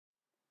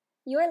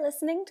You are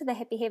listening to the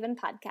Hippie Haven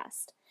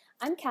podcast.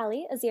 I'm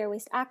Callie, a zero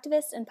waste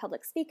activist and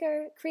public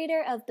speaker,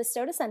 creator of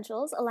Bestowed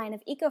Essentials, a line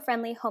of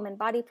eco-friendly home and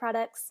body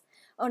products,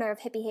 owner of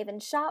Hippie Haven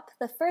Shop,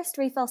 the first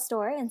refill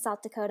store in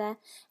South Dakota,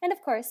 and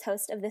of course,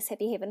 host of this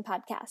Hippie Haven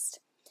podcast.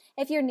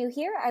 If you're new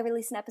here, I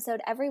release an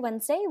episode every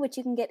Wednesday, which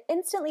you can get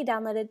instantly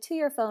downloaded to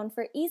your phone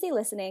for easy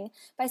listening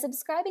by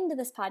subscribing to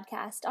this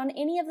podcast on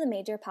any of the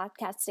major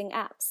podcasting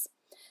apps.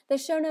 The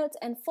show notes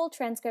and full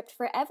transcript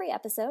for every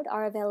episode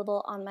are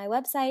available on my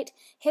website,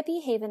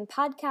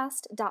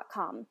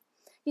 hippiehavenpodcast.com.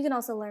 You can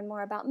also learn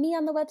more about me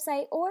on the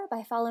website or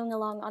by following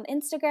along on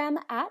Instagram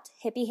at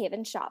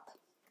hippiehavenshop.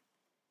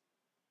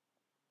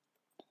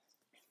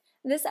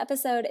 This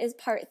episode is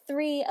part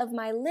 3 of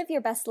my Live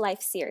Your Best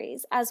Life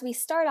series as we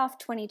start off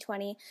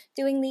 2020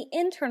 doing the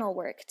internal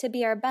work to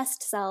be our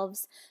best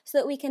selves so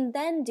that we can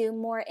then do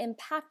more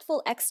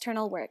impactful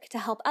external work to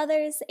help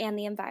others and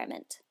the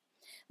environment.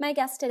 My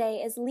guest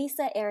today is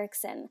Lisa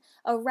Erickson,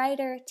 a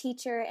writer,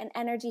 teacher, and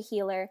energy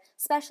healer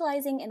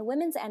specializing in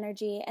women's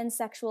energy and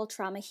sexual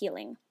trauma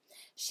healing.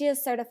 She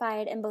is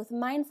certified in both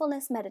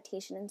mindfulness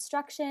meditation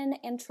instruction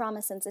and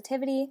trauma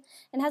sensitivity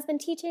and has been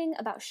teaching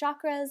about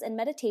chakras and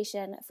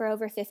meditation for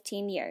over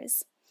 15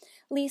 years.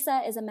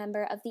 Lisa is a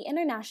member of the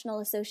International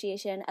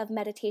Association of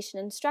Meditation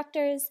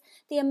Instructors,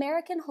 the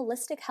American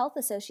Holistic Health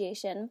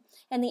Association,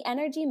 and the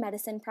Energy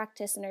Medicine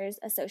Practitioners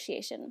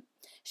Association.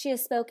 She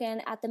has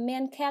spoken at the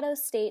Mankato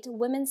State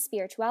Women's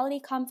Spirituality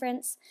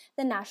Conference,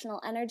 the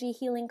National Energy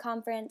Healing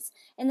Conference,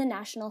 and the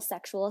National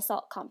Sexual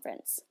Assault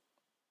Conference.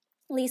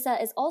 Lisa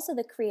is also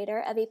the creator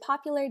of a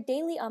popular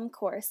daily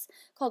course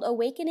called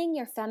Awakening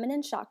Your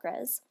Feminine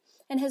Chakras,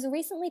 and has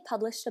recently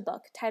published a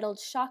book titled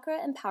Chakra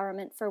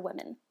Empowerment for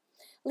Women.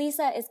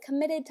 Lisa is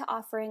committed to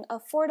offering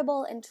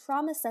affordable and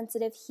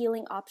trauma-sensitive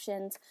healing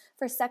options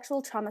for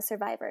sexual trauma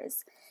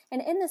survivors.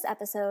 And in this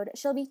episode,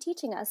 she'll be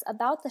teaching us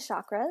about the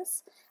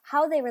chakras,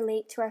 how they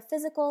relate to our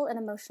physical and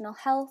emotional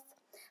health,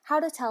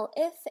 how to tell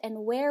if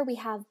and where we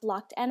have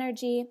blocked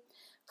energy,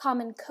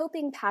 common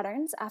coping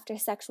patterns after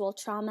sexual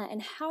trauma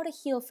and how to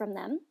heal from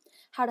them,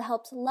 how to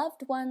help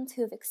loved ones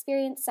who have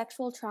experienced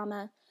sexual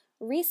trauma,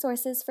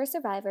 resources for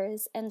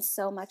survivors, and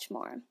so much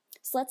more.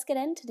 So let's get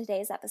into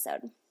today's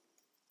episode.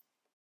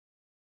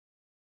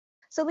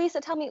 So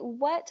Lisa, tell me,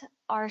 what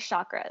are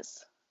chakras?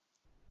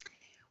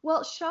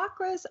 Well,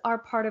 chakras are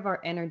part of our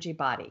energy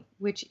body,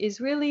 which is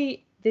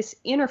really this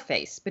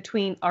interface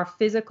between our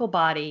physical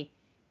body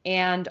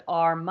and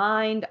our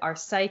mind, our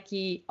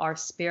psyche, our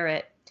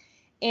spirit.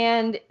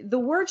 And the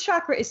word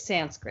chakra is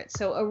Sanskrit.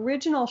 So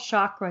original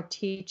chakra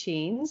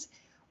teachings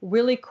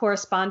really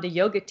correspond to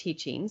yoga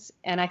teachings.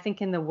 And I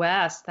think in the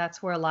West,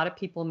 that's where a lot of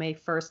people may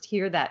first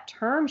hear that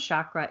term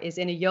chakra is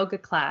in a yoga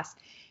class.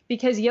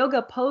 Because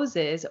yoga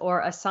poses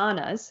or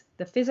asanas,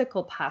 the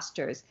physical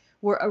postures,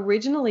 were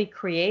originally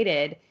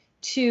created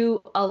to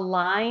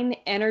align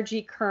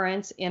energy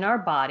currents in our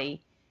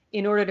body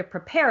in order to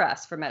prepare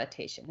us for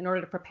meditation, in order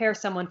to prepare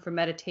someone for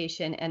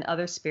meditation and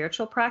other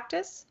spiritual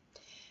practice.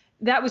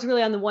 That was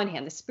really on the one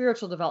hand, the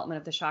spiritual development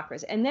of the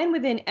chakras. And then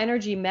within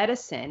energy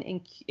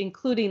medicine,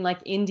 including like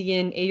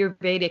Indian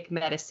Ayurvedic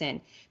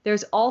medicine,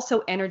 there's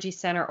also energy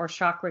center or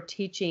chakra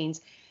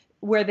teachings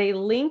where they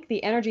link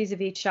the energies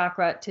of each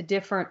chakra to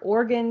different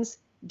organs,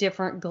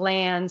 different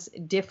glands,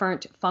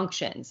 different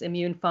functions,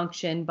 immune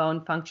function,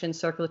 bone function,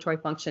 circulatory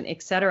function,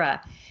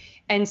 etc.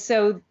 And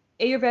so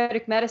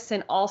Ayurvedic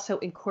medicine also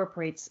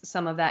incorporates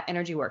some of that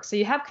energy work. So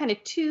you have kind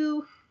of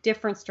two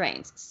different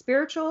strains,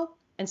 spiritual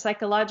and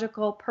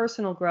psychological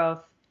personal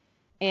growth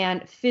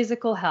and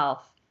physical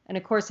health. And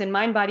of course, in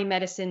mind-body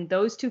medicine,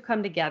 those two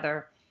come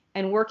together.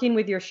 And working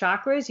with your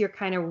chakras, you're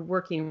kind of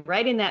working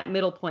right in that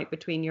middle point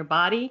between your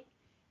body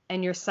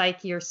and your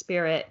psyche or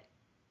spirit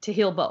to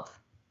heal both.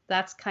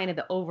 That's kind of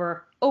the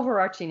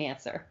overarching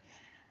answer.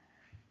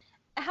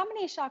 How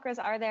many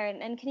chakras are there?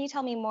 And can you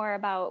tell me more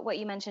about what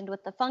you mentioned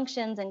with the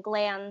functions and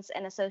glands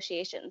and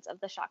associations of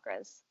the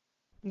chakras?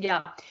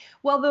 Yeah.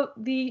 Well,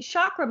 the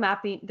chakra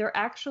mapping, there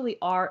actually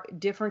are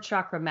different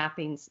chakra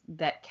mappings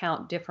that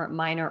count different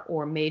minor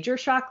or major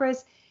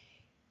chakras.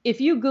 If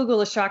you Google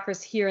the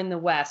chakras here in the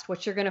West,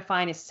 what you're going to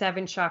find is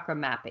 7 chakra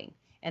mapping.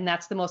 And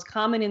that's the most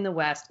common in the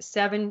West,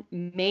 7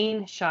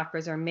 main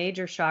chakras or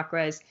major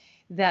chakras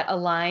that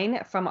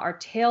align from our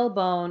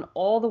tailbone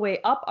all the way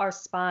up our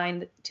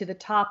spine to the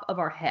top of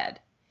our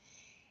head.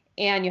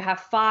 And you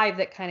have 5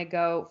 that kind of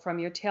go from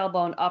your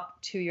tailbone up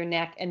to your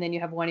neck, and then you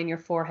have 1 in your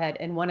forehead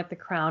and 1 at the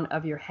crown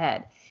of your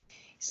head.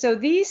 So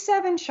these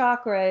 7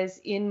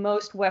 chakras in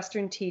most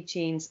Western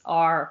teachings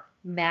are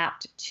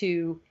mapped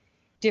to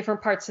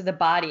different parts of the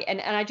body. And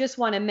I just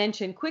want to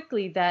mention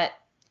quickly that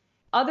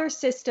other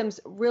systems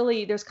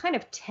really, there's kind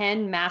of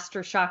 10 master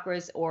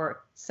chakras,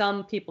 or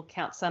some people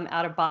count some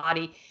out of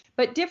body,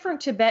 but different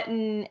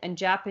Tibetan and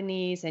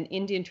Japanese and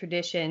Indian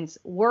traditions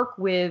work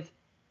with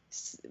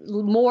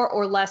more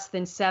or less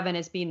than 7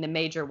 as being the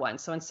major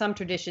ones. So in some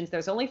traditions,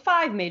 there's only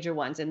 5 major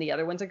ones and the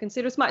other ones are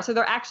considered small. So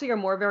there actually are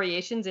more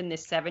variations in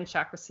this 7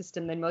 chakra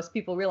system than most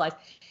people realize.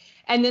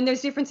 And then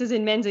there's differences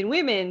in men's and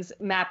women's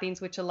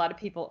mappings, which a lot of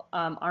people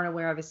aren't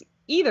aware of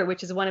either,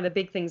 which is one of the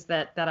big things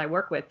that I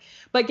work with.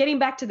 But getting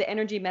back to the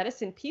energy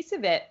medicine piece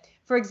of it,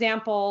 for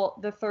example,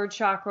 the third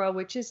chakra,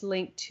 which is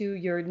linked to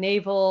your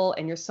navel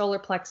and your solar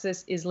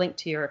plexus, is linked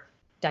to your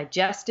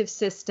digestive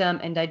system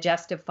and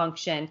digestive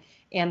function.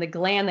 And the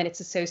gland that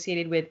it's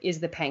associated with is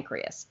the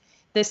pancreas.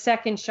 The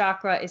second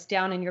chakra is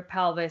down in your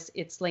pelvis.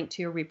 It's linked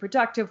to your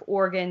reproductive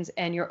organs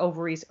and your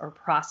ovaries or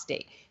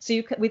prostate.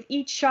 So with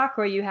each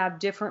chakra, you have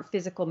different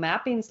physical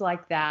mappings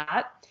like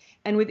that.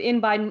 And within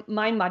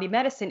mind-body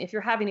medicine, if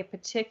you're having a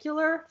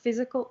particular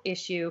physical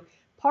issue,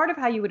 part of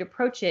how you would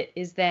approach it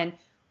is then,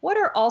 what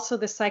are also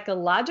the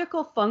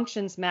psychological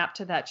functions mapped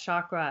to that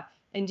chakra?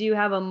 And do you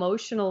have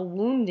emotional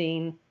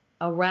wounding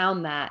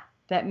around that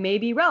may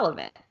be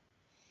relevant?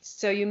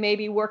 So you may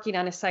be working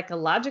on a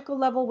psychological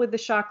level with the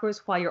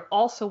chakras while you're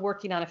also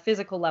working on a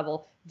physical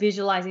level,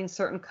 visualizing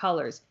certain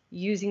colors,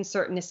 using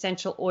certain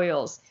essential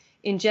oils,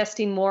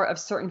 ingesting more of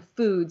certain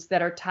foods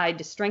that are tied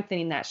to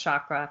strengthening that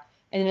chakra.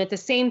 And at the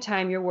same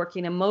time, you're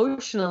working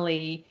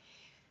emotionally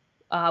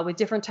with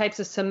different types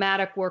of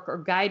somatic work or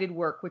guided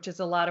work, which is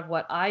a lot of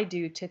what I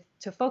do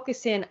to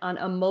focus in on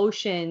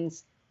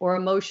emotions or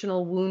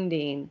emotional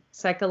wounding,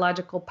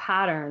 psychological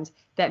patterns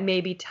that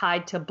may be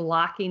tied to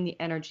blocking the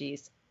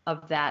energies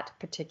of that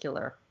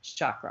particular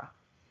chakra.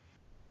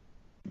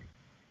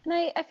 And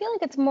I feel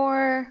like it's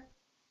more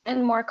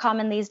and more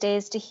common these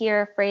days to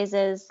hear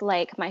phrases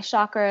like my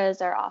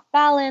chakras are off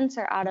balance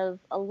or out of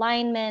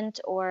alignment,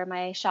 or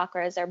my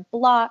chakras are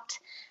blocked.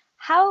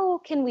 How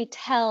can we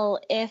tell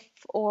if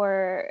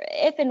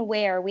and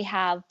where we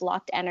have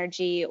blocked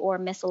energy or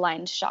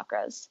misaligned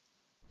chakras?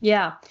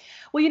 Yeah.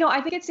 Well,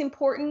 I think it's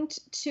important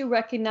to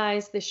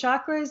recognize the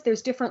chakras.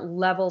 There's different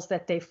levels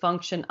that they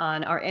function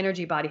on. Our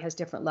energy body has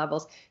different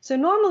levels. So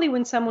normally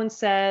when someone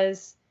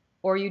says,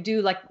 or you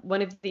do like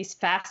one of these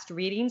fast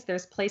readings,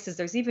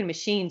 there's even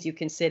machines you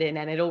can sit in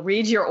and it'll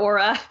read your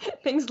aura,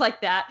 things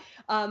like that.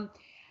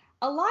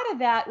 A lot of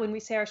that, when we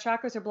say our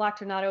chakras are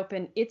blocked or not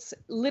open, it's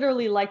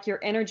literally like your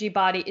energy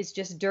body is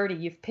just dirty.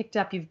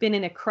 You've been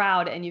in a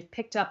crowd and you've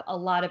picked up a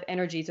lot of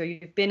energies, or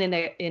you've been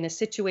in a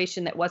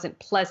situation that wasn't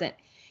pleasant.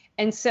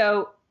 And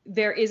so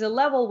there is a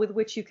level with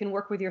which you can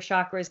work with your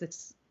chakras.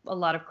 That's a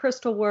lot of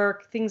crystal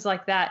work, things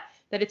like that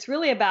it's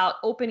really about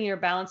opening or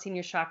balancing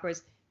your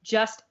chakras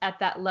just at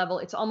that level.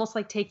 It's almost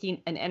like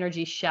taking an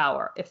energy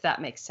shower, if that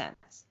makes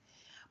sense.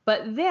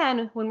 But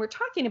then when we're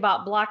talking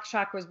about blocked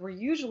chakras, we're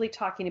usually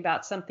talking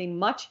about something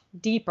much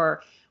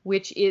deeper,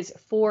 which is,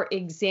 for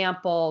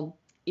example,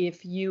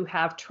 if you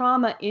have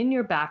trauma in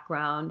your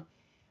background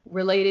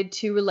related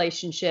to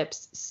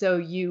relationships, so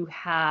you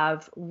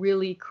have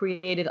really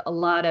created a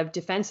lot of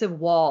defensive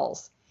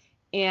walls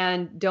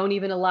and don't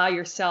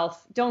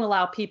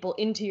allow people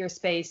into your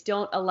space,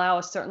 don't allow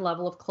a certain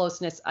level of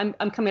closeness. I'm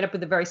coming up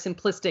with a very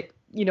simplistic,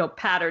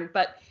 pattern,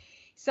 but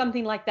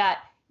something like that.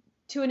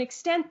 To an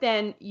extent,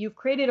 then you've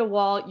created a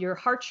wall, your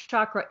heart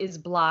chakra is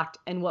blocked,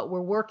 and what we're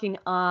working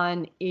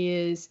on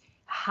is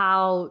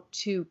how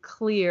to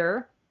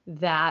clear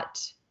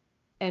that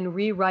and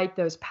rewrite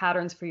those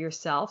patterns for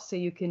yourself so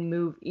you can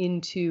move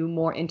into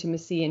more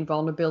intimacy and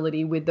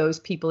vulnerability with those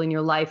people in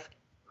your life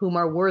whom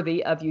are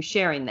worthy of you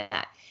sharing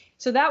that.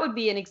 So that would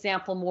be an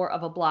example more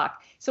of a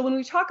block. So when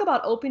we talk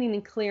about opening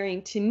and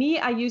clearing, to me,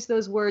 I use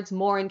those words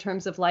more in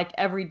terms of like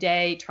every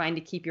day trying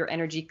to keep your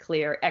energy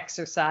clear,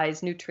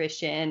 exercise,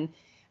 nutrition,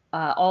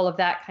 all of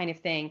that kind of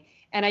thing.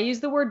 And I use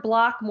the word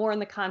block more in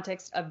the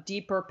context of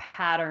deeper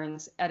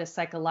patterns at a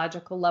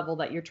psychological level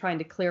that you're trying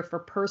to clear for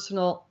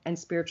personal and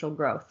spiritual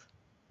growth.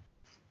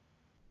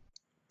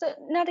 So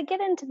now, to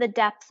get into the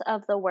depth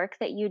of the work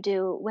that you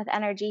do with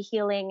energy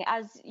healing,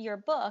 as your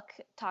book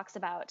talks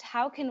about,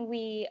 how can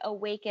we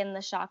awaken the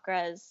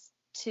chakras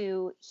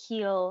to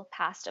heal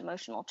past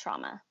emotional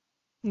trauma?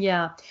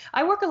 Yeah,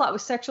 I work a lot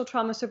with sexual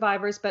trauma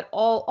survivors, but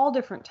all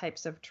different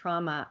types of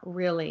trauma,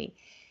 really.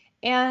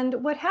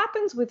 And what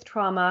happens with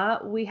trauma,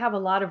 we have a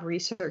lot of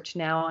research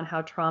now on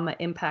how trauma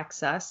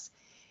impacts us,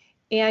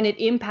 and it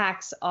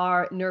impacts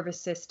our nervous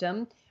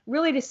system.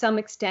 Really, to some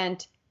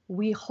extent,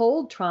 we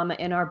hold trauma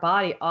in our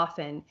body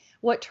often.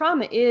 What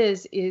trauma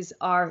is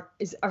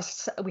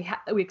we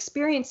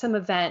experience some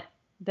event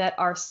that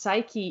our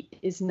psyche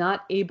is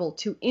not able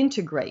to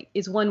integrate,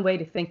 is one way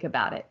to think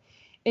about it.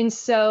 And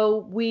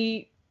so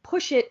we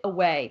push it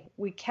away.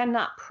 We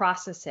cannot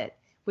process it.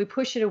 We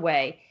push it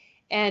away.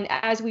 And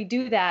as we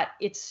do that,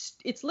 it's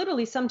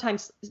literally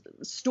sometimes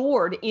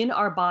stored in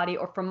our body,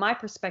 or from my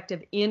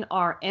perspective, in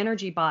our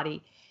energy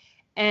body.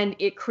 And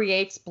it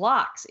creates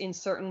blocks in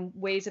certain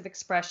ways of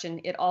expression.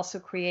 It also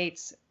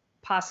creates,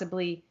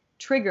 possibly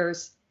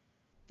triggers,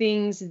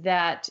 things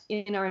that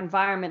in our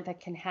environment that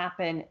can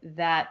happen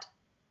that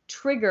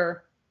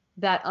trigger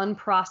that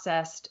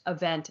unprocessed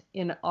event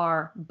in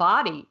our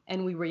body.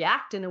 And we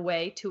react in a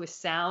way to a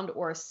sound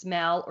or a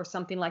smell or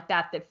something like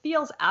that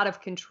feels out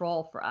of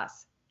control for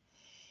us.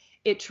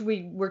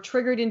 We're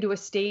triggered into a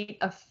state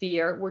of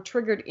fear. We're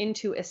triggered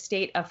into a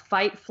state of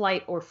fight,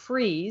 flight, or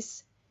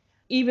freeze,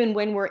 even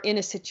when we're in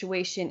a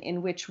situation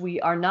in which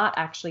we are not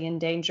actually in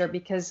danger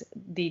because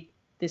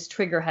this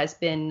trigger has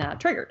been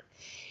triggered.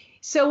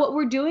 So what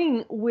we're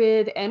doing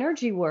with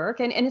energy work,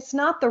 and it's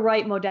not the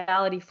right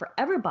modality for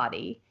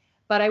everybody,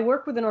 but I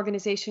work with an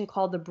organization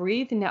called the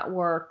Breathe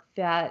Network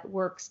that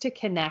works to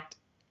connect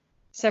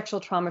sexual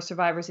trauma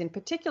survivors in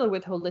particular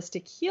with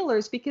holistic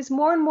healers, because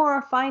more and more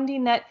are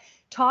finding that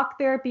talk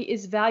therapy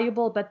is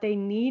valuable, but they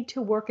need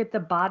to work at the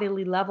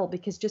bodily level,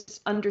 because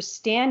just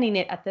understanding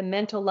it at the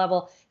mental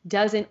level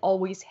doesn't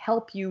always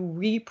help you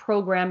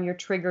reprogram your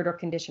triggered or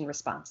conditioned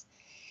response.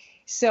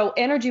 So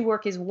energy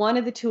work is one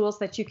of the tools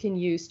that you can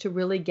use to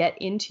really get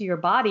into your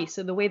body.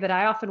 So the way that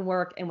I often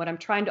work, and what I'm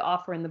trying to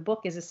offer in the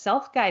book, is a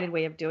self-guided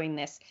way of doing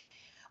this,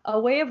 a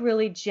way of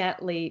really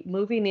gently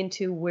moving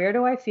into, where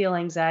do I feel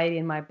anxiety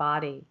in my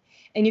body?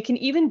 And you can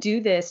even do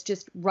this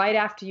just right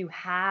after you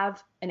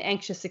have an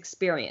anxious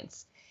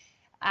experience,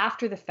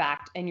 after the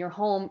fact, and you're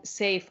home,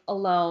 safe,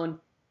 alone.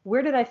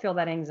 Where did I feel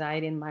that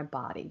anxiety in my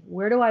body?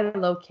 Where do I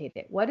locate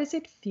it? What does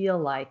it feel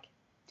like?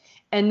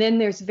 And then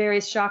there's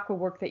various chakra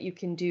work that you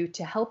can do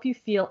to help you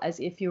feel as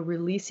if you're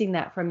releasing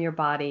that from your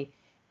body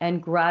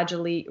and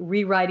gradually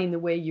rewriting the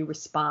way you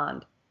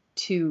respond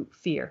to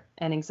fear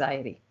and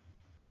anxiety.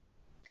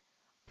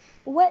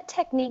 What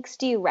techniques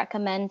do you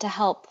recommend to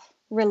help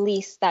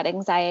release that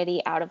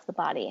anxiety out of the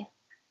body?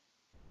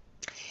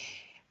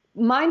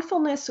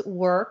 Mindfulness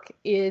work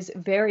is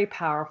very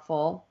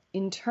powerful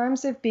in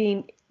terms of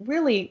being,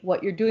 really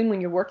what you're doing when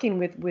you're working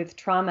with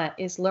trauma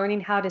is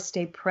learning how to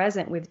stay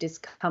present with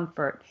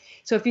discomfort.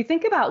 So if you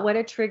think about what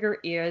a trigger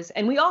is,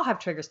 and we all have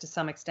triggers to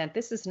some extent,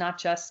 this is not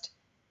just,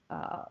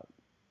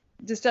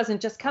 this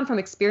doesn't just come from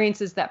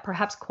experiences that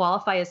perhaps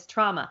qualify as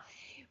trauma.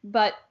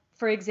 But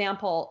for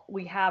example,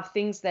 we have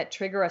things that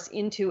trigger us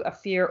into a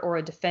fear or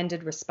a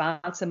defended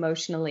response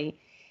emotionally.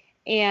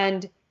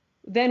 And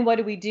then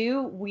what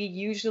do? We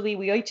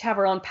each have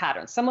our own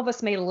patterns. Some of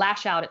us may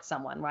lash out at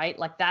someone, right?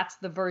 Like that's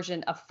the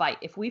version of fight.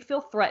 If we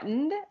feel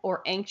threatened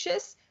or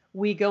anxious,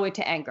 we go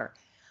into anger.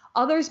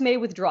 Others may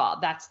withdraw.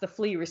 That's the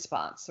flee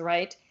response,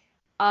 right?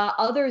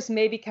 Others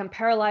may become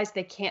paralyzed.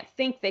 They can't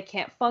think, they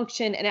can't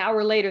function. An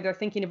hour later, they're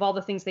thinking of all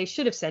the things they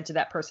should have said to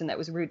that person that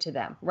was rude to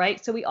them,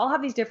 right? So we all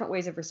have these different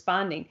ways of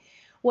responding.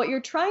 What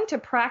you're trying to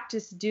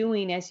practice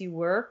doing as you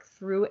work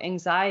through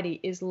anxiety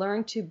is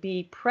learn to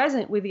be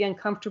present with the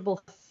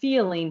uncomfortable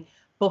feeling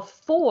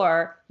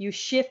before you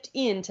shift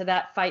into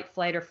that fight,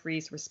 flight, or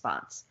freeze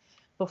response,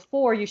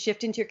 before you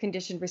shift into your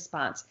conditioned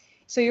response.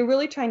 So you're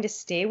really trying to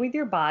stay with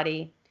your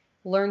body,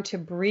 learn to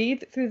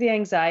breathe through the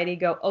anxiety,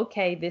 go,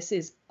 okay, this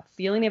is a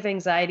feeling of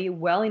anxiety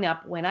welling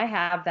up. When I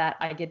have that,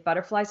 I get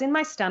butterflies in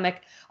my stomach,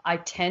 I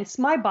tense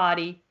my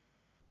body,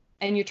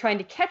 and you're trying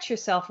to catch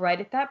yourself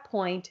right at that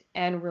point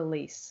and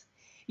release.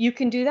 You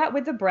can do that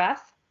with the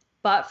breath,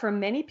 but for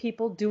many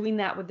people, doing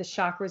that with the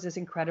chakras is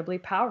incredibly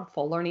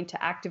powerful. Learning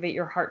to activate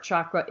your heart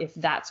chakra if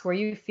that's where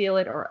you feel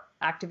it, or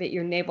activate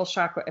your navel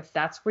chakra if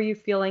that's where you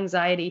feel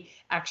anxiety,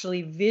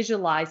 actually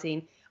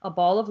visualizing a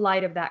ball of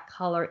light of that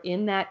color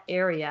in that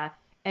area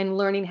and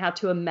learning how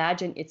to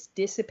imagine it's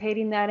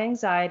dissipating that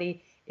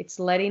anxiety, it's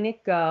letting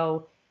it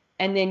go,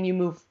 and then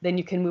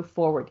you can move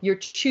forward. You're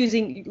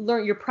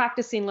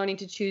practicing learning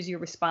to choose your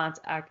response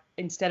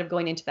instead of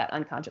going into that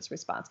unconscious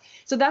response.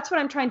 So that's what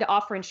I'm trying to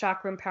offer in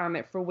chakra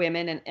empowerment for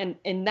women. And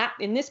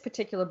in this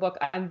particular book,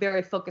 I'm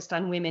very focused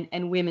on women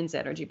and women's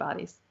energy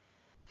bodies.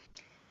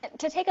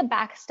 To take a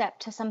back step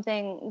to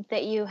something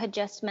that you had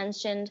just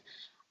mentioned,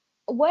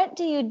 what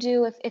do you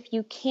do if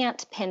you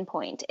can't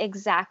pinpoint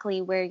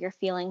exactly where you're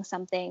feeling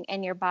something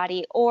in your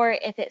body, or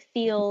if it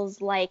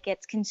feels like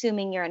it's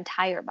consuming your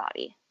entire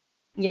body?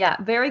 Yeah,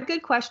 very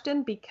good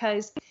question,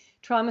 because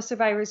trauma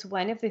survivors,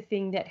 one of the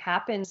things that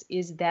happens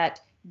is that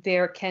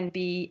there can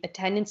be a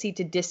tendency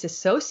to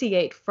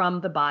disassociate from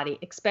the body,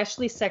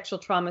 especially sexual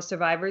trauma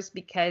survivors,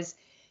 because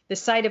the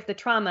site of the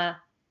trauma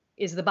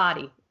is the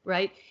body,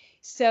 right?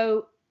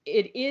 So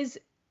it is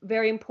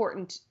very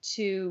important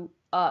to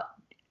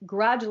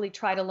gradually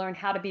try to learn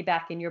how to be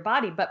back in your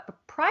body. But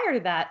prior to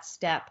that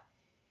step,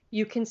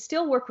 you can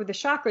still work with the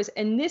chakras.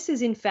 And this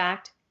is, in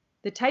fact,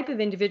 the type of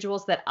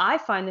individuals that I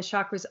find the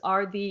chakras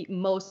are the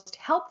most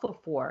helpful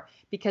for,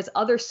 because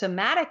other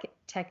somatic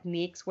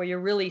techniques where you're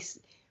really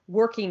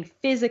working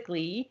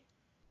physically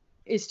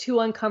is too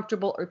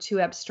uncomfortable or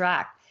too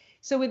abstract.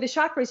 So with the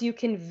chakras, you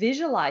can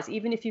visualize,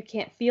 even if you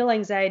can't feel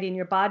anxiety in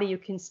your body, you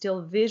can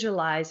still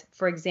visualize,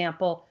 for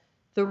example,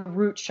 the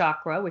root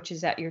chakra, which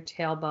is at your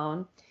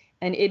tailbone,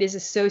 and it is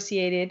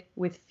associated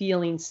with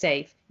feeling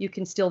safe. You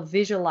can still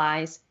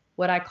visualize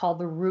what I call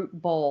the root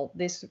bowl,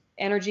 this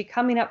energy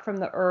coming up from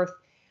the earth,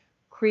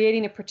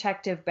 creating a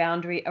protective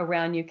boundary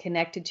around you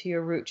connected to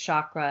your root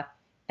chakra.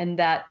 And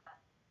that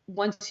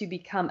once you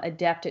become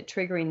adept at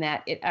triggering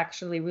that, it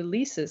actually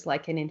releases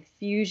like an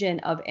infusion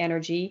of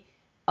energy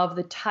of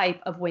the type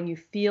of when you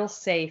feel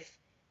safe,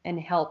 and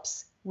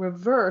helps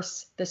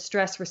reverse the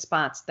stress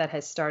response that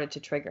has started to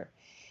trigger.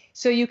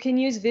 So you can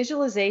use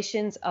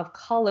visualizations of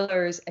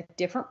colors at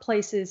different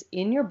places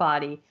in your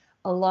body,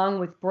 along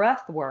with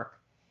breath work,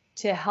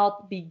 to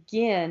help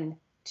begin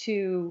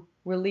to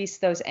release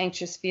those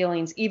anxious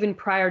feelings even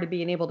prior to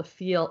being able to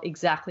feel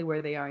exactly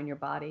where they are in your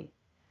body.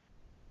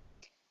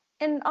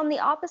 And on the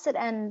opposite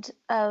end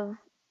of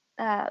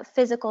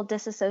physical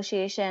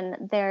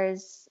disassociation,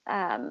 there's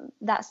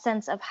that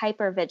sense of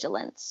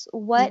hypervigilance.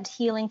 What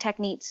healing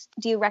techniques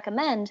do you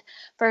recommend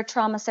for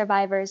trauma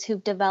survivors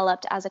who've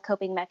developed as a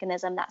coping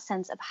mechanism that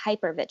sense of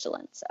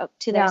hypervigilance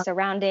to their Yeah.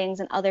 surroundings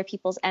and other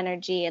people's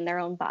energy in their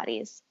own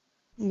bodies?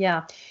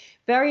 Yeah.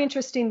 Very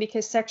interesting,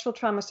 because sexual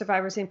trauma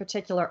survivors in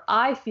particular,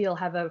 I feel,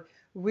 have a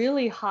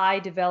really high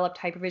developed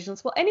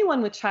hypervigilance. Well,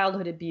 anyone with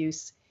childhood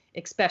abuse,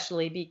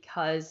 especially,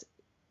 because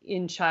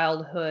in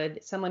childhood,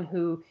 someone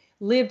who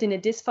lived in a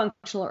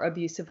dysfunctional or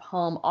abusive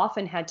home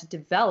often had to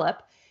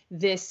develop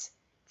this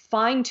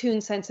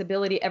fine-tuned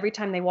sensibility every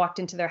time they walked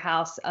into their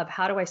house of,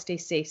 how do I stay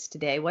safe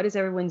today? What is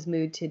everyone's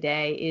mood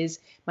today? Is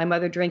my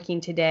mother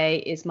drinking today?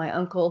 Is my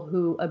uncle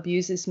who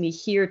abuses me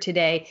here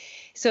today?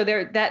 So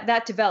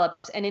that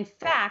develops. And in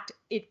fact,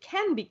 it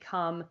can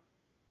become,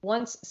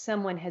 once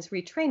someone has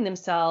retrained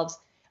themselves,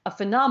 a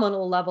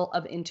phenomenal level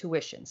of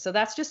intuition. So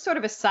that's just sort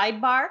of a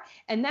sidebar,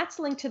 and that's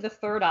linked to the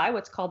third eye,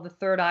 what's called the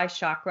third eye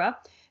chakra.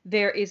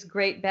 There is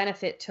great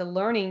benefit to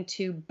learning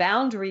to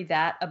boundary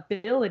that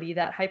ability,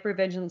 that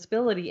hypervigilance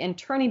ability, and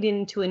turning it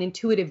into an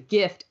intuitive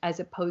gift, as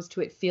opposed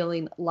to it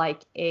feeling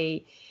like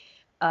a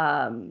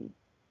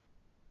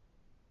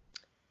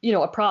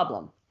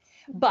problem.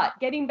 But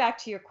getting back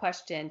to your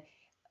question,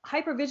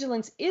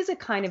 hypervigilance is a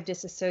kind of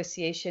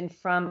disassociation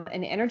from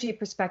an energy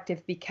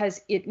perspective,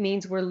 because it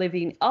means we're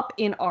living up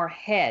in our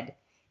head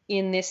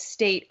in this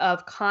state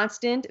of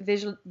constant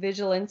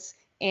vigilance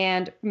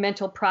and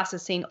mental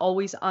processing,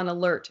 always on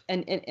alert.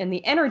 And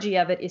the energy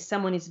of it is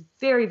someone is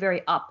very,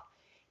 very up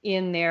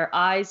in their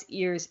eyes,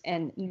 ears,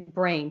 and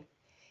brain.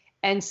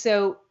 And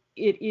so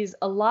it is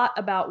a lot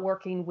about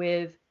working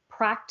with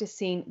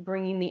practicing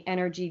bringing the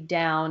energy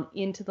down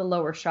into the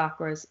lower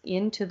chakras,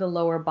 into the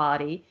lower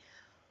body,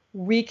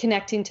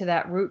 reconnecting to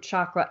that root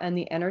chakra and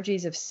the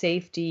energies of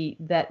safety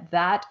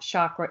that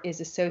chakra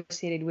is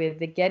associated with,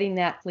 the getting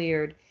that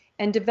cleared,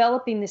 and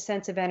developing the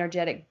sense of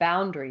energetic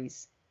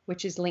boundaries,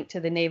 which is linked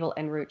to the navel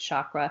and root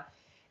chakra,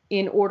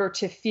 in order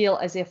to feel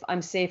as if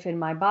I'm safe in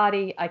my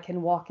body. I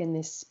can walk in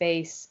this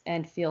space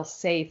and feel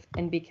safe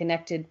and be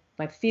connected.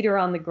 My feet are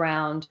on the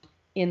ground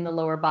in the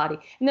lower body.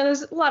 And then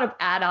there's a lot of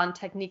add-on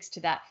techniques to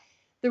that.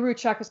 The root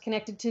chakra is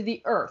connected to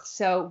the earth.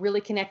 So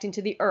really connecting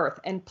to the earth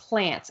and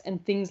plants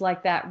and things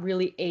like that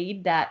really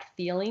aid that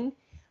feeling.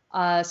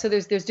 So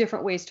there's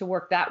different ways to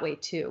work that way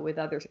too, with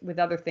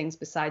other things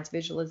besides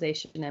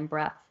visualization and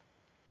breath.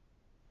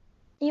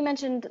 You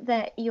mentioned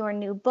that your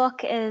new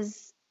book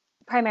is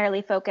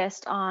primarily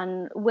focused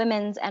on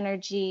women's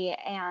energy,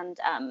 and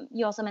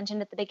you also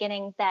mentioned at the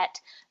beginning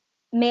that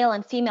male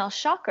and female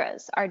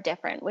chakras are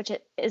different, which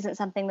isn't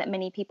something that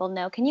many people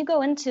know. Can you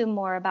go into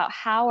more about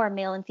how are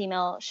male and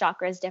female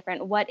chakras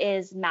different? What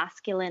is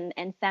masculine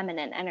and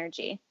feminine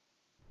energy?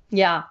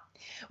 Yeah.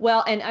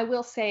 Well, and I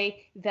will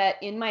say that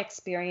in my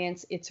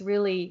experience, it's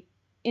really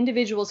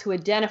individuals who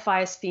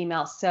identify as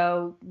female.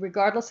 So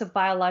regardless of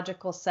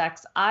biological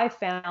sex, I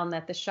found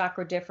that the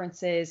chakra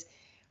differences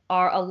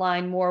are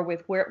aligned more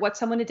with what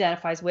someone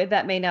identifies with.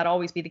 That may not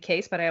always be the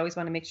case, but I always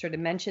want to make sure to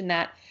mention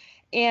that.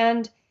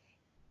 And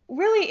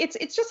really,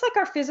 it's just like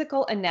our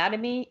physical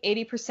anatomy.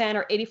 80%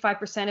 or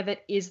 85% of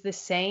it is the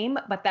same,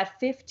 but that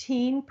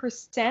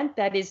 15%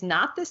 that is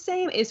not the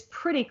same is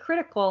pretty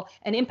critical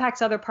and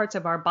impacts other parts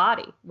of our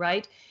body,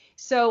 right?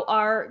 So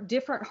our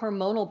different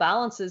hormonal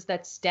balances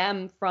that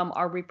stem from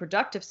our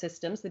reproductive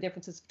systems, the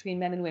differences between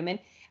men and women,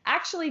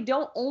 actually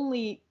don't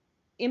only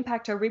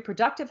impact our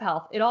reproductive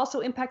health, it also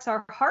impacts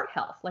our heart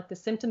health. Like the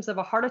symptoms of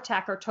a heart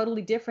attack are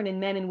totally different in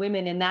men and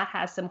women, and that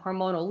has some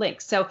hormonal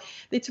links. So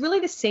it's really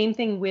the same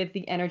thing with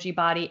the energy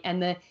body,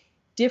 and the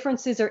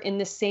differences are in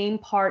the same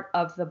part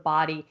of the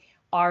body.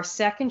 Our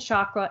second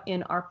chakra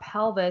in our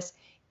pelvis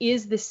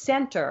is the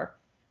center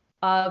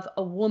of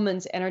a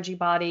woman's energy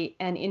body,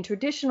 and in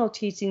traditional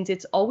teachings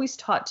it's always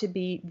taught to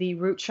be the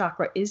root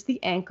chakra is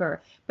the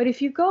anchor. But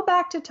if you go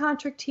back to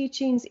tantric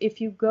teachings, if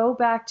you go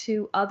back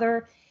to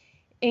other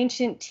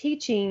ancient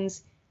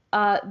teachings,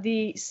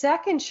 the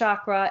second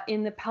chakra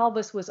in the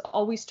pelvis was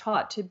always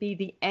taught to be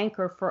the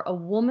anchor for a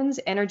woman's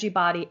energy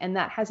body, and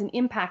that has an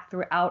impact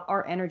throughout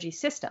our energy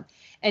system.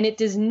 And it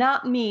does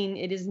not mean,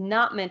 it is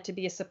not meant to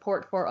be a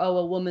support for,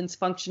 a woman's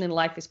function in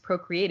life is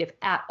procreative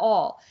at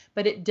all.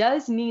 But it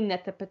does mean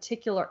that the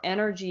particular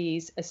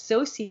energies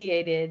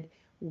associated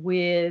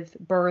with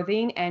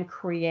birthing and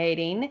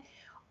creating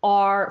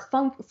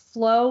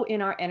flow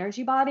in our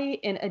energy body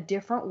in a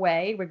different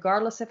way,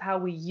 regardless of how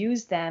we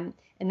use them.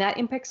 And that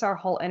impacts our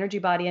whole energy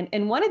body.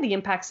 And one of the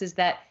impacts is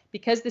that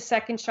because the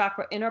second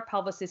chakra in our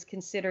pelvis is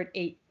considered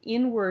a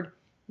inward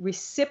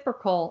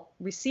reciprocal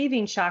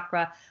receiving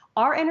chakra,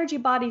 our energy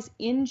bodies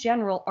in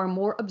general are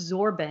more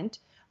absorbent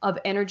of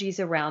energies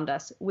around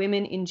us.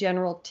 Women in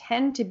general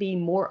tend to be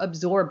more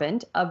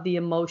absorbent of the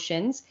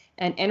emotions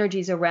and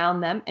energies around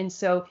them, and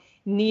so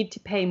need to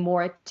pay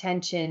more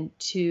attention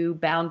to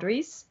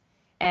boundaries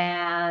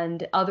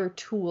and other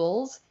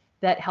tools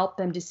that help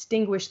them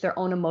distinguish their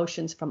own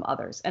emotions from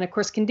others. And of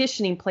course,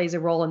 conditioning plays a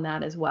role in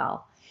that as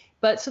well.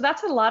 But so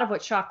that's a lot of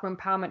what chakra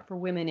empowerment for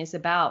women is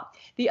about.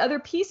 The other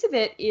piece of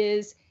it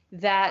is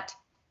that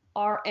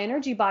our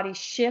energy body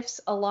shifts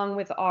along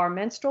with our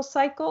menstrual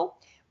cycle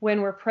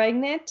when we're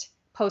pregnant,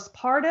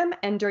 postpartum,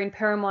 and during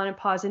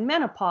perimenopause and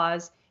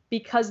menopause,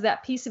 because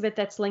that piece of it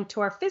that's linked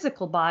to our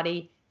physical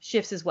body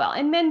shifts as well.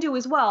 And men do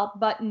as well,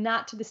 but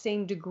not to the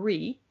same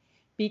degree,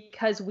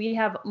 because we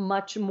have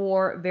much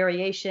more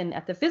variation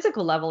at the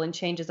physical level and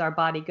changes our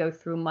body go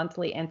through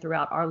monthly and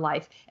throughout our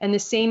life. And the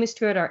same is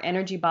true at our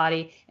energy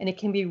body, and it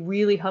can be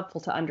really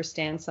helpful to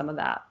understand some of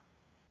that.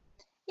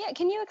 Yeah,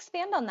 can you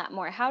expand on that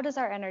more? How does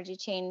our energy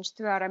change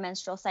throughout our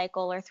menstrual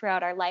cycle or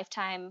throughout our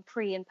lifetime,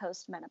 pre and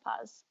post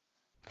menopause?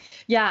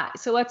 Yeah,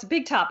 so that's a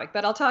big topic,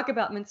 but I'll talk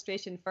about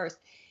menstruation first.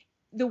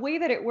 The way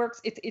that it works,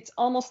 it's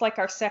almost like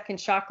our second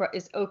chakra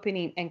is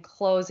opening and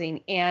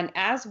closing. And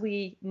as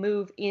we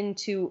move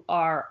into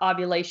our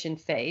ovulation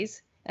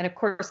phase, and of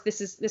course this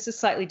is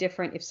slightly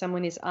different if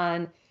someone is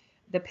on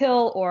the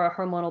pill or a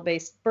hormonal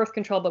based birth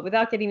control, but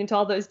without getting into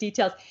all those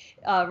details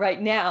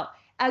right now,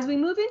 as we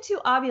move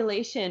into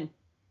ovulation,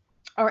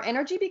 our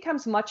energy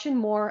becomes much and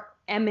more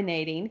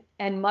emanating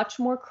and much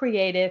more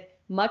creative,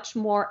 much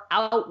more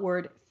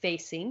outward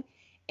facing.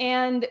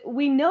 And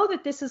we know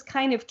that this is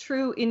kind of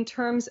true in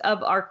terms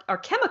of our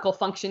chemical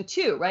function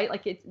too, right?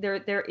 Like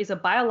there is a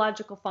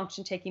biological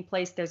function taking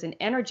place. There's an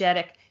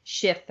energetic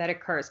shift that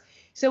occurs.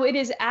 So it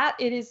is at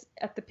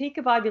the peak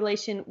of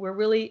ovulation where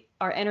really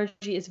our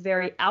energy is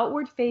very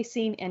outward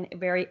facing and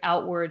very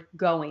outward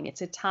going.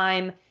 It's a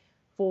time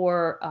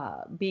for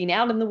being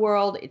out in the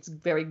world. It's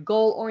very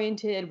goal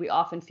oriented. We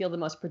often feel the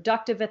most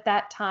productive at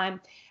that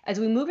time. As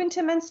we move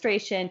into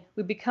menstruation,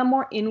 we become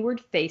more inward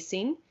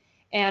facing,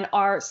 and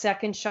our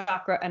second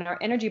chakra and our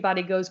energy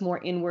body goes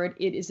more inward.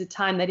 It is a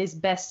time that is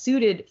best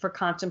suited for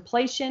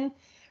contemplation,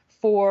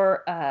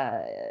 for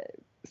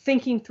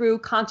thinking through,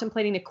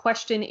 contemplating a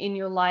question in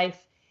your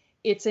life.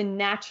 It's a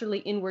naturally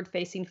inward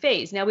facing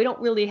phase. Now, we don't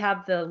really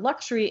have the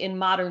luxury in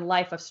modern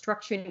life of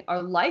structuring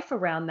our life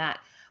around that.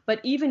 But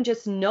even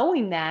just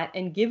knowing that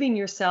and giving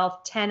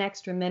yourself 10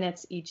 extra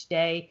minutes each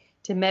day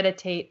to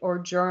meditate or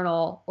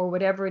journal or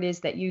whatever it is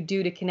that you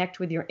do to connect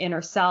with your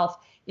inner self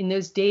in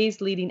those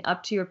days leading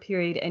up to your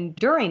period and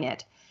during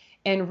it,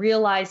 and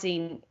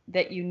realizing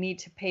that you need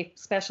to pay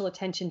special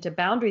attention to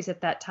boundaries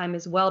at that time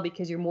as well,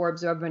 because you're more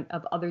observant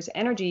of others'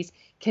 energies,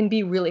 can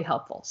be really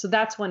helpful. So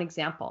that's one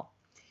example.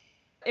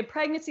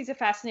 Pregnancy is a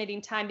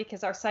fascinating time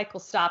because our cycle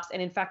stops,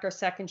 and in fact, our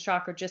second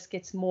chakra just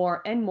gets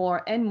more and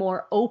more and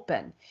more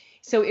open.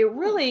 So it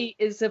really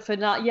is a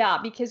phenomenon, yeah,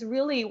 because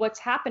really what's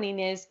happening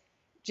is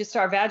just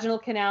our vaginal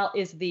canal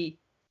is the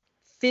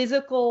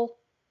physical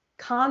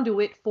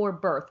conduit for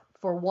birth,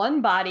 for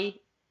one body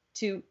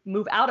to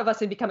move out of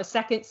us and become a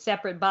second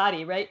separate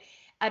body, right?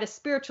 At a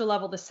spiritual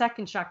level, the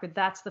second chakra,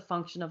 that's the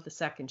function of the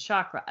second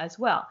chakra as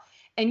well.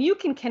 And you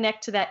can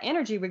connect to that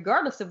energy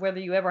regardless of whether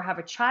you ever have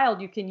a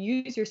child. You can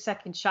use your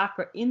second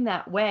chakra in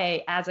that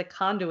way as a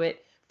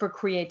conduit for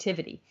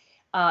creativity.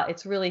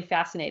 It's really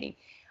fascinating.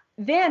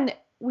 Then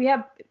we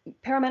have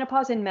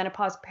perimenopause and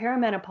menopause.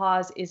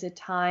 Perimenopause is a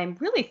time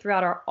really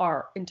throughout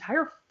our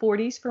entire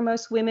 40s for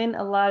most women.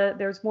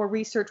 There's more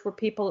research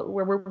where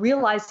we're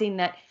realizing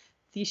that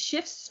these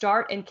shifts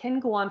start and can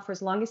go on for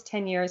as long as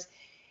 10 years.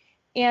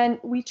 And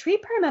we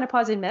treat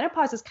perimenopause and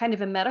menopause as kind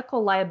of a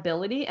medical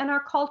liability in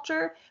our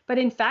culture. But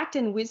in fact,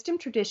 in wisdom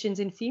traditions,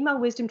 in female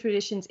wisdom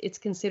traditions, it's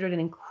considered an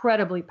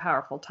incredibly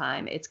powerful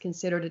time. It's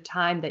considered a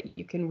time that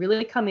you can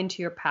really come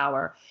into your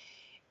power.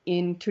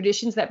 In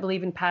traditions that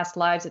believe in past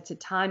lives, it's a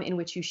time in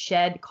which you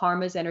shed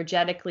karmas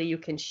energetically. You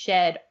can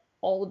shed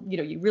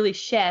you really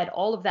shed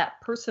all of that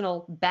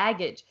personal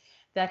baggage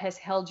that has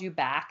held you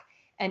back.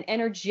 And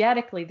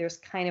energetically, there's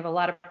kind of a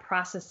lot of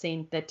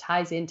processing that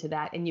ties into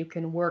that, and you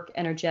can work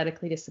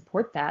energetically to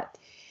support that.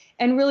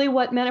 And really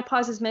what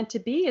menopause is meant to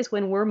be is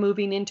when we're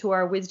moving into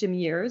our wisdom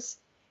years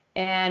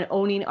and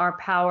owning our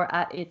power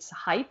at its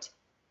height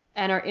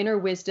and our inner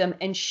wisdom,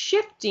 and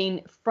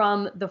shifting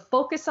from the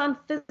focus on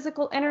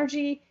physical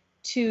energy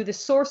to the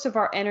source of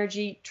our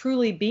energy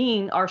truly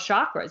being our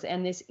chakras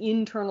and this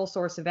internal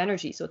source of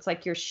energy. So it's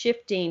like you're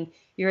shifting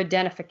your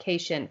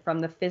identification from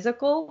the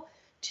physical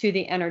to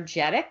the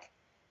energetic.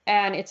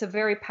 And it's a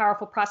very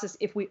powerful process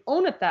if we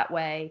own it that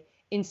way,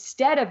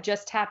 instead of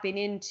just tapping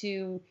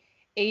into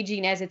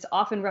aging as it's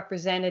often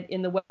represented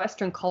in the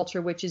Western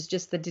culture, which is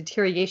just the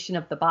deterioration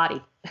of the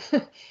body.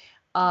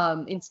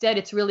 Instead,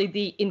 it's really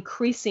the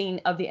increasing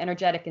of the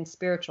energetic and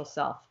spiritual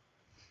self.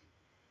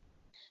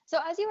 So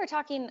as you were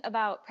talking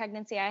about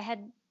pregnancy, I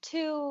had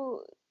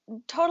two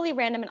totally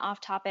random and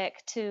off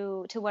topic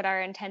to what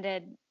our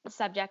intended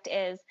subject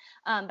is.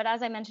 But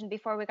as I mentioned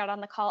before we got on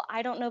the call,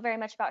 I don't know very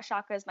much about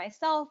chakras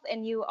myself,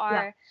 and you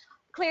are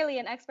clearly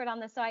an expert on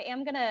this. So I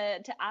am gonna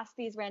ask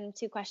these random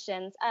two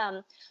questions.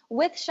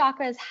 With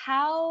chakras,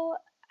 how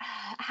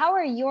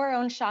are your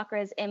own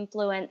chakras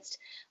influenced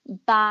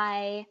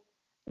by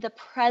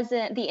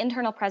the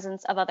internal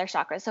presence of other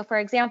chakras. So for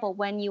example,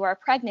 when you are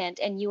pregnant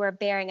and you are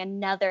bearing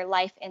another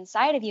life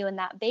inside of you and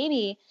that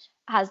baby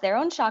has their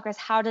own chakras,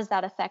 how does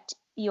that affect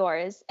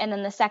yours? And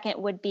then the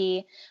second would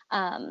be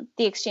the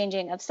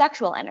exchanging of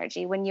sexual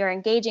energy. When you're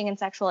engaging in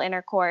sexual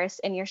intercourse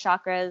and your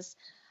chakras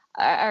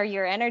or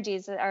your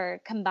energies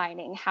are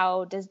combining,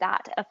 how does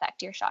that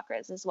affect your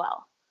chakras as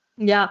well?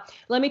 Yeah,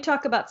 let me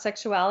talk about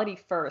sexuality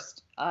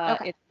first.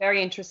 Okay. It's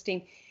very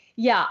interesting.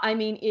 Yeah, I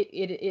mean,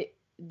 it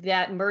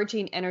that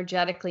merging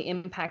energetically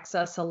impacts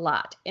us a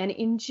lot, and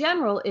in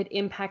general, it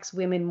impacts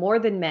women more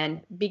than men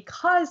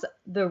because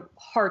the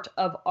heart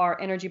of our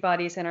energy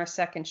body is in our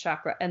second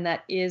chakra, and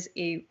that is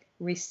a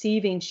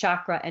receiving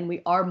chakra, and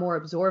we are more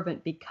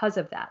absorbent because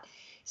of that.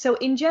 So,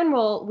 in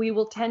general, we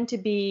will tend to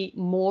be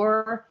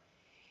more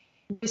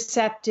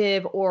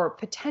receptive or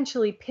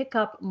potentially pick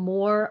up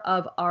more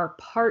of our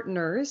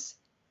partner's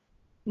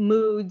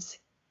moods,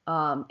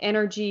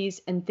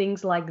 energies, and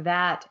things like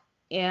that,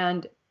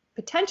 and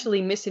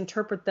potentially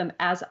misinterpret them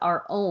as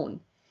our own.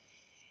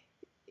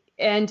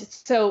 And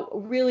so,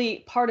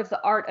 really, part of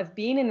the art of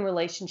being in a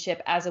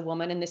relationship as a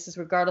woman, and this is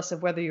regardless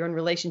of whether you're in a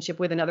relationship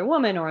with another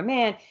woman or a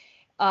man,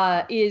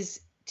 is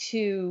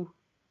to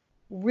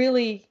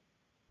really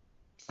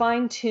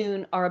fine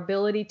tune our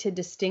ability to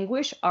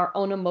distinguish our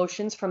own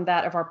emotions from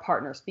that of our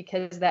partners,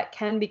 because that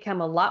can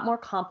become a lot more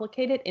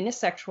complicated in a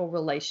sexual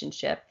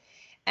relationship.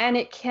 And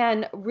it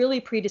can really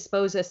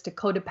predispose us to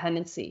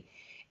codependency.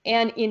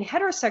 And in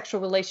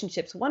heterosexual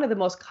relationships, one of the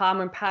most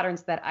common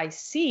patterns that I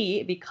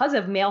see because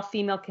of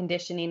male-female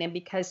conditioning and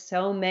because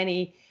so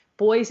many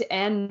boys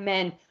and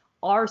men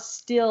are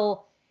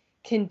still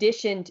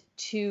conditioned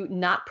to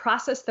not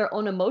process their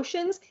own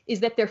emotions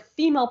is that their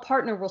female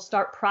partner will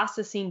start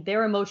processing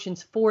their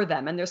emotions for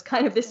them. And there's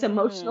kind of this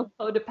emotional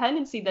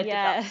codependency that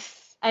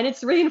develops. And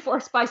it's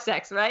reinforced by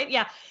sex, right?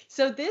 Yeah.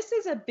 So this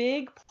is a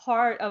big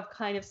part of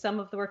kind of some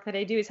of the work that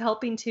I do, is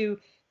helping to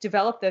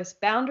develop those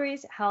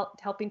boundaries,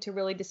 helping to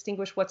really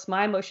distinguish what's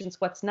my emotions,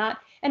 what's not,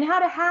 and how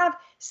to have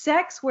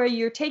sex where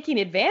you're taking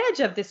advantage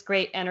of this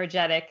great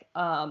energetic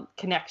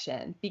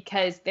connection,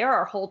 because there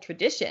are whole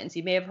traditions.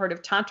 You may have heard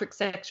of tantric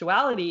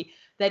sexuality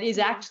that is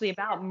actually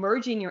about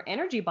merging your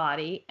energy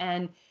body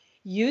and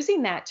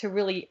using that to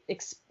really,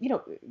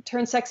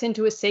 turn sex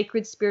into a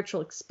sacred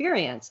spiritual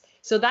experience.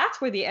 So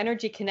that's where the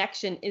energy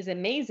connection is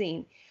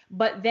amazing.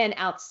 But then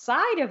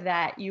outside of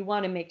that, you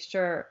want to make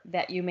sure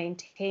that you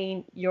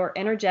maintain your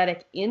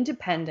energetic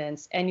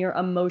independence and your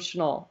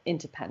emotional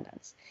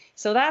independence.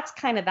 So that's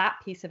kind of that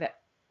piece of it.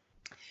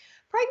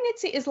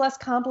 Pregnancy is less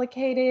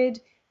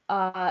complicated.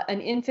 An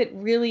infant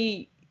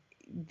really,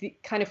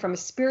 kind of from a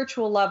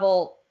spiritual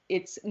level,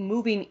 it's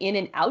moving in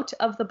and out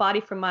of the body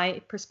from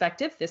my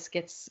perspective. This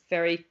gets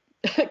very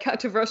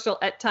controversial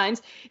at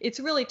times. It's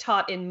really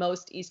taught in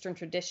most Eastern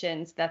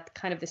traditions that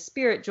kind of the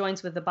spirit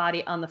joins with the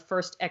body on the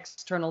first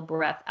external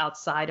breath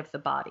outside of the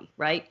body,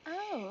 right?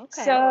 Oh,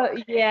 okay. So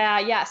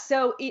yeah.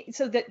 So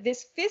that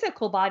this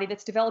physical body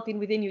that's developing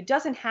within you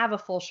doesn't have a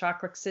full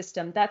chakra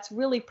system. That's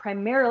really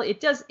primarily,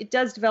 it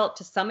does develop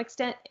to some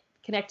extent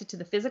connected to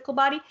the physical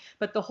body,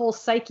 but the whole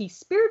psyche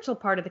spiritual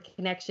part of the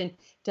connection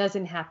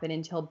doesn't happen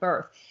until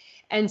birth.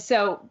 And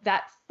so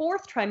that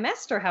fourth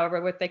trimester,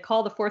 however, what they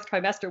call the fourth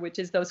trimester, which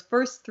is those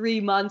first 3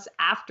 months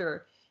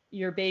after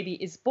your baby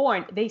is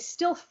born, they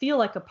still feel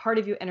like a part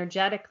of you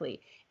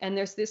energetically. And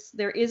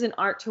there is an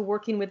art to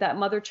working with that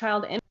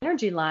mother-child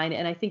energy line.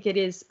 And I think it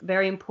is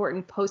very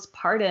important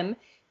postpartum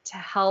to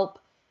help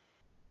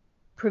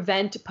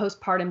prevent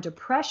postpartum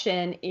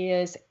depression,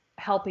 is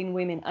helping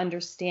women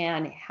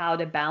understand how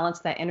to balance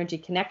that energy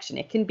connection.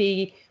 It can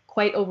be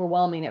quite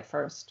overwhelming at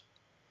first.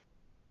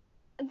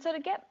 And so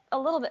to get a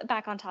little bit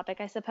back on topic,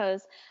 I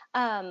suppose,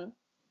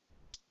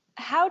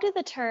 how do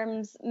the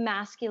terms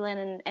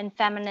masculine and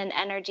feminine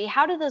energy,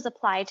 how do those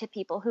apply to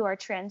people who are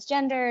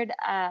transgendered,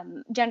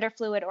 gender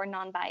fluid, or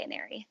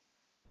non-binary?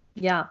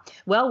 Yeah.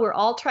 Well, we're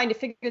all trying to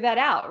figure that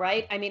out,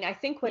 right? I mean, I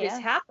think what has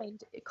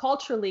happened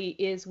culturally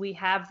is we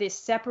have this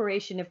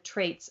separation of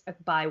traits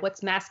by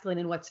what's masculine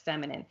and what's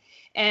feminine.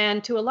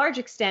 And to a large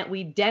extent,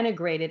 we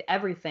denigrated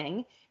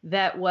everything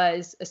that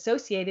was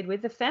associated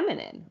with the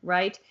feminine,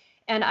 right?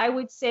 And I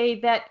would say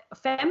that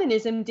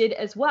feminism did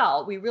as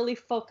well. We really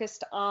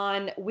focused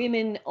on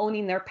women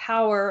owning their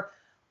power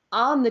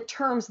on the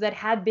terms that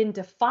had been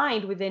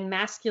defined within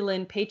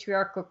masculine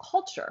patriarchal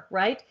culture,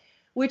 right?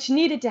 Which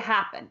needed to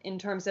happen in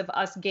terms of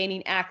us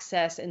gaining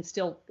access, and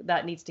still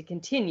that needs to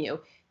continue,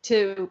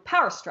 to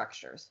power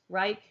structures,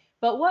 right?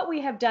 But what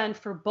we have done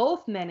for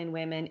both men and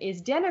women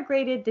is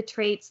denigrated the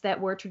traits that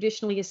were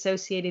traditionally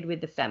associated with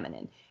the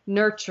feminine: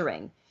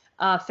 nurturing,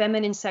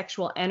 feminine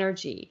sexual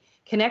energy,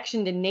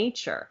 connection to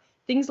nature,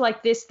 things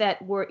like this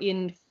that were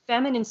in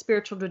feminine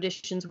spiritual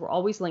traditions were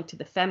always linked to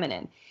the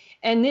feminine.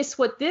 And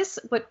what this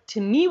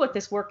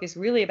work is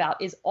really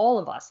about is all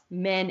of us,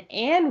 men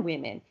and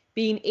women,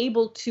 being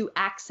able to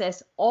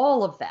access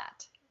all of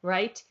that,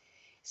 right?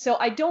 So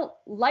I don't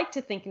like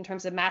to think in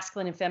terms of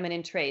masculine and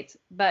feminine traits,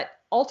 but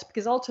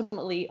because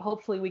ultimately,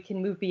 hopefully we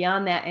can move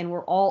beyond that and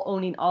we're all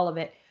owning all of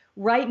it.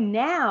 Right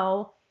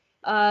now,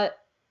 uh,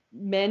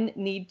 men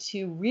need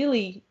to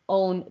really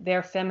own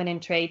their feminine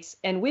traits,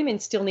 and women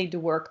still need to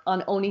work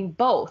on owning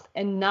both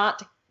and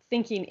not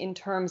thinking in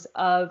terms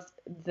of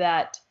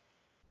that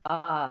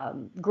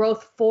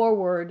growth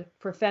forward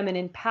for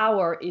feminine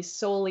power is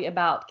solely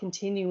about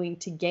continuing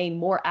to gain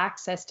more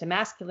access to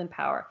masculine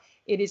power.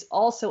 It is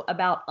also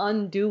about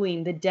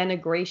undoing the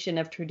denigration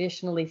of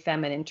traditionally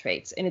feminine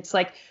traits. And it's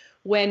like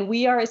when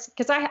we are,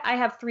 because I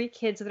have 3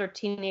 kids that are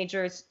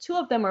teenagers, 2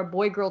 of them are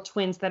boy-girl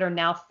twins that are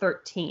now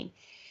 13.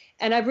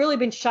 And I've really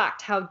been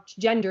shocked how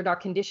gendered our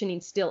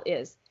conditioning still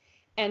is.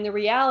 And the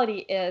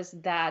reality is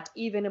that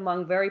even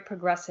among very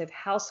progressive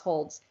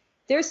households,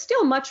 there's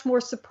still much more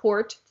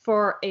support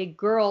for a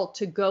girl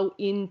to go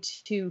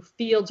into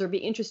fields or be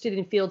interested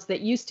in fields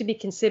that used to be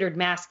considered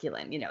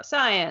masculine,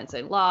 science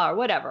and law or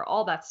whatever,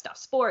 all that stuff,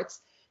 sports,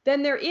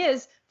 than there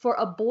is for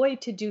a boy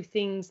to do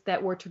things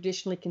that were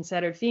traditionally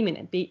considered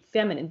feminine,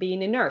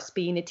 being a nurse,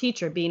 being a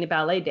teacher, being a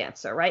ballet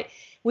dancer, right?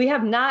 We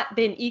have not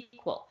been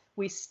equal.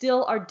 We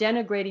still are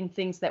denigrating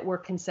things that were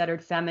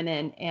considered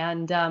feminine.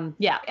 And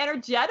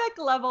energetic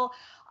level,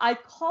 I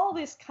call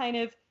this kind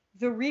of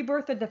the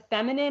rebirth of the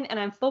feminine, and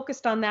I'm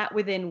focused on that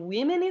within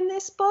women in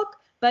this book,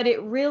 but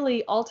it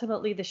really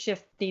ultimately the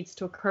shift needs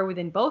to occur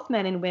within both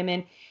men and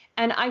women.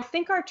 And I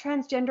think our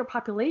transgender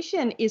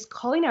population is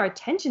calling our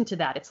attention to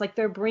that. It's like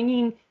they're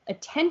bringing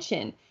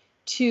attention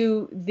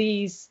to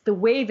the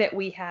way that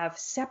we have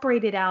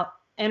separated out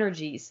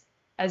energies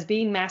as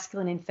being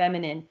masculine and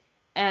feminine.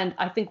 And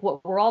I think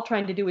what we're all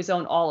trying to do is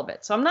own all of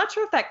it. So I'm not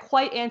sure if that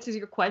quite answers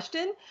your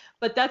question,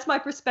 but that's my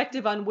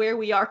perspective on where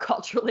we are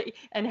culturally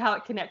and how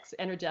it connects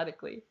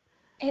energetically.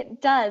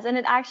 It does. And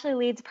it actually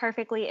leads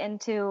perfectly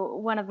into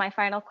one of my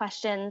final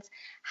questions.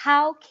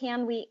 How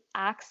can we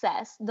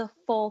access the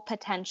full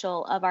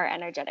potential of our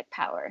energetic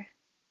power?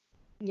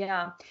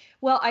 Yeah.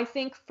 Well, I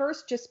think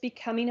first, just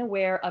becoming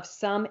aware of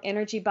some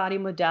energy body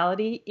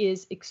modality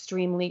is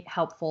extremely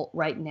helpful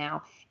right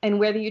now. And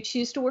whether you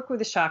choose to work with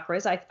the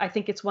chakras, I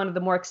think it's one of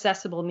the more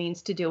accessible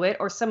means to do it,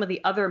 or some of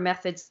the other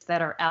methods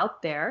that are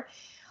out there.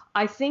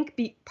 I think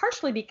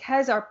partially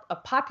because our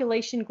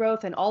population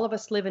growth and all of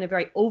us live in a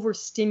very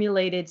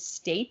overstimulated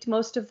state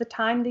most of the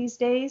time these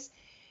days,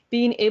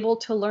 being able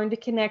to learn to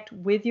connect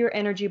with your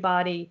energy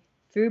body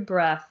through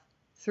breath,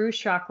 through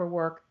chakra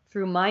work,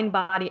 through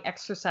mind-body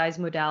exercise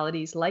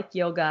modalities like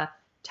yoga,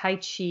 tai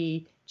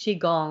chi,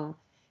 qigong,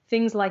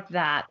 things like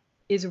that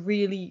is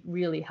really,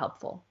 really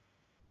helpful.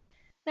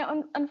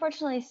 Now,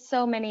 unfortunately,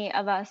 so many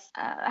of us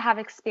have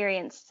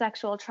experienced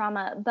sexual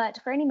trauma, but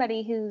for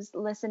anybody who's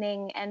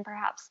listening and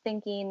perhaps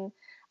thinking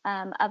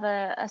of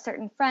a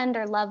certain friend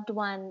or loved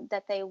one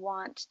that they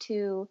want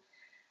to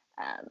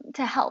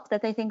help,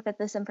 that they think that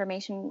this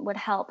information would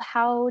help,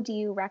 how do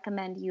you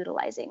recommend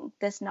utilizing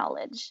this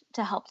knowledge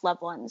to help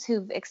loved ones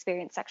who've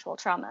experienced sexual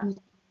trauma?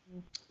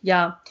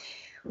 Yeah.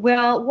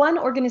 Well, one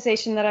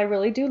organization that I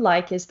really do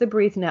like is the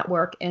Breathe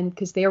Network, and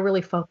because they are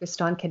really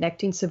focused on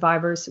connecting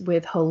survivors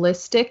with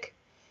holistic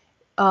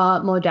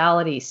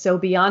modalities. So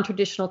beyond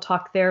traditional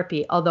talk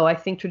therapy, although I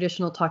think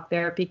traditional talk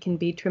therapy can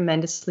be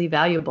tremendously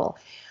valuable.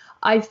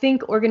 I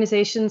think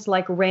organizations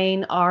like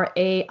RAINN,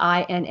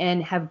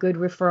 RAINN, have good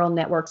referral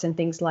networks and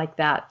things like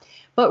that.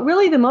 But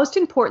really the most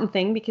important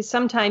thing, because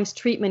sometimes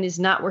treatment is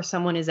not where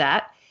someone is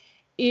at,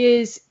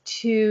 is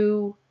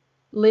to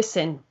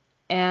listen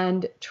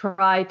and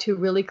try to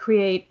really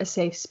create a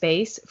safe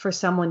space for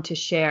someone to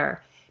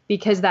share.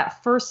 Because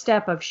that first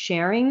step of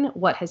sharing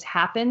what has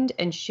happened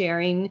and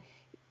sharing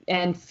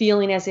and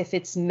feeling as if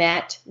it's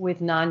met with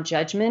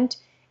non-judgment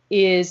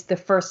is the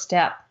first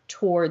step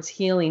towards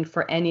healing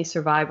for any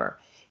survivor.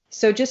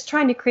 So just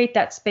trying to create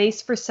that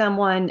space for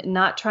someone,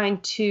 not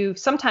trying to,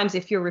 sometimes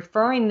if you're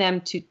referring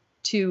them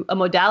to a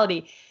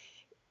modality,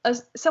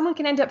 someone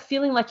can end up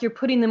feeling like you're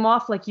putting them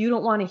off, like you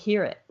don't want to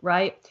hear it,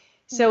 right?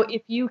 So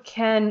if you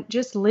can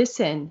just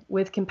listen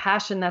with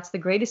compassion, that's the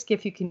greatest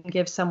gift you can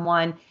give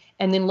someone,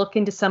 and then look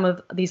into some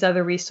of these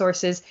other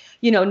resources,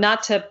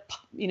 not to,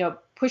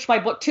 push my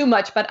book too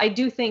much, but I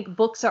do think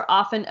books are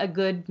often a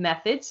good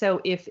method. So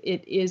if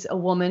it is a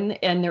woman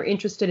and they're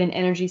interested in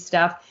energy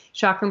stuff,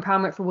 Chakra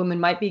Empowerment for Women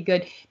might be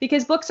good,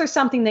 because books are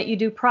something that you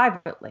do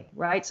privately,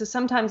 right? So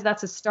sometimes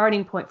that's a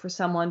starting point for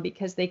someone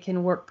because they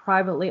can work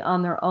privately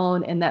on their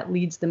own, and that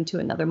leads them to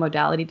another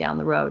modality down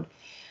the road.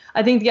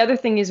 I think the other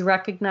thing is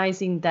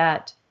recognizing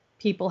that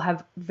people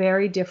have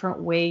very different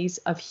ways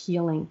of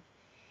healing.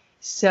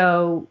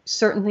 So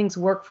certain things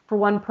work for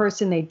one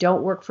person, they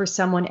don't work for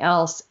someone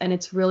else. And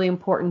it's really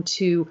important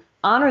to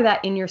honor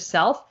that in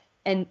yourself.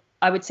 And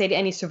I would say to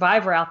any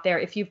survivor out there,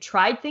 if you've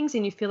tried things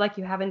and you feel like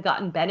you haven't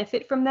gotten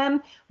benefit from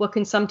them, what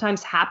can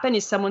sometimes happen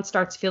is someone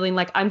starts feeling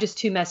like, I'm just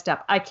too messed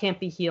up, I can't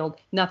be healed,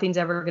 nothing's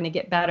ever going to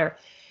get better.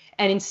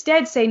 And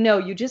instead say, no,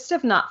 you just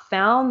have not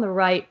found the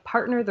right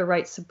partner, the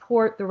right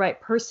support, the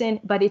right person,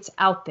 but it's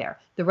out there,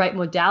 the right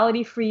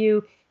modality for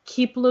you.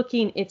 Keep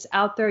looking, it's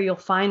out there. You'll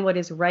find what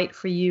is right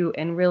for you,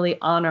 and really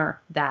honor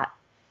that.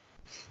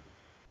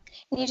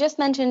 You just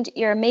mentioned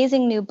your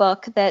amazing new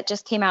book that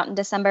just came out in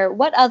December.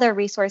 What other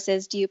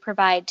resources do you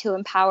provide to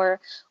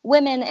empower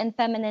women and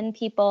feminine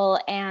people,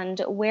 and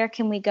where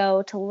can we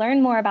go to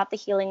learn more about the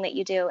healing that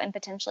you do and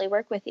potentially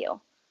work with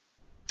you?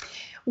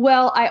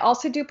 Well, I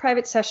also do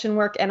private session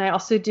work, and I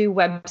also do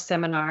web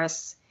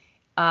seminars.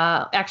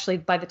 Actually,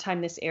 by the time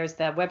this airs,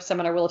 the web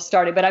seminar will have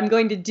started, but I'm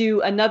going to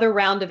do another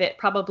round of it,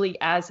 probably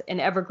as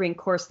an evergreen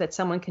course that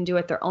someone can do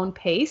at their own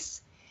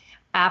pace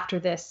after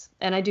this.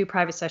 And I do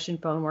private session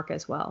phone work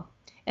as well.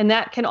 And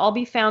that can all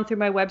be found through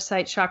my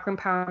website,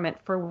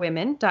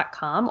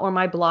 chakraempowermentforwomen.com, or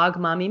my blog,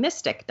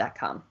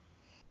 mommymystic.com.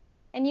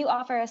 And you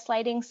offer a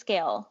sliding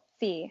scale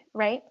fee,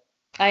 right?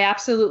 I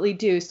absolutely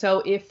do.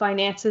 So if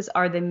finances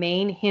are the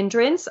main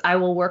hindrance, I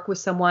will work with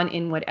someone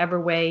in whatever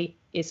way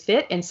is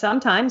fit. And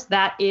sometimes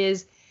that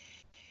is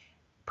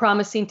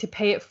promising to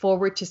pay it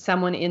forward to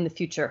someone in the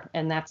future.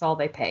 And that's all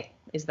they pay,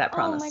 is that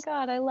promise. Oh my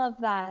God, I love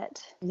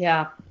that.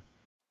 Yeah.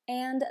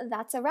 And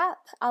that's a wrap.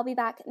 I'll be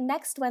back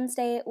next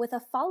Wednesday with a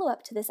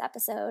follow-up to this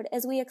episode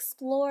as we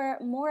explore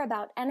more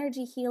about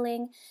energy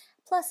healing,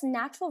 plus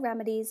natural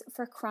remedies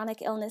for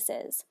chronic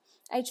illnesses.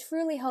 I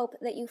truly hope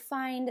that you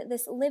find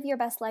this Live Your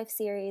Best Life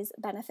series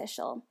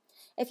beneficial.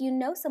 If you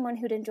know someone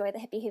who'd enjoy the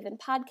Hippie Haven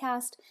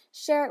podcast,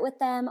 share it with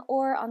them,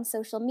 or on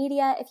social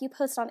media. If you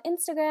post on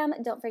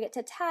Instagram, don't forget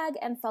to tag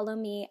and follow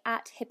me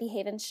at Hippie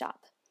Haven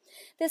Shop.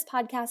 This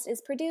podcast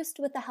is produced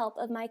with the help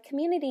of my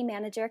community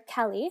manager,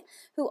 Kelly,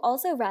 who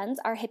also runs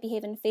our Hippie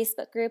Haven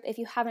Facebook group. If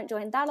you haven't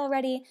joined that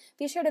already,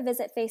 be sure to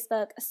visit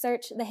Facebook,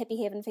 search the Hippie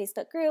Haven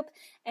Facebook group,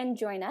 and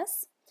join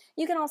us.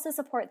 You can also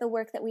support the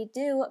work that we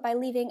do by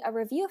leaving a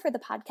review for the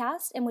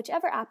podcast in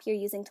whichever app you're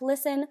using to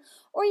listen,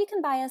 or you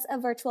can buy us a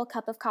virtual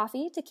cup of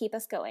coffee to keep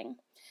us going.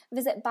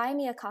 Visit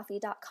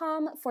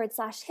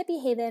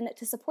buymeacoffee.com/hippiehaven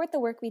to support the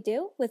work we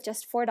do with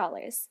just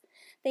 $4.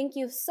 Thank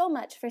you so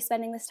much for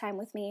spending this time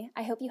with me.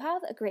 I hope you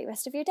have a great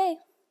rest of your day.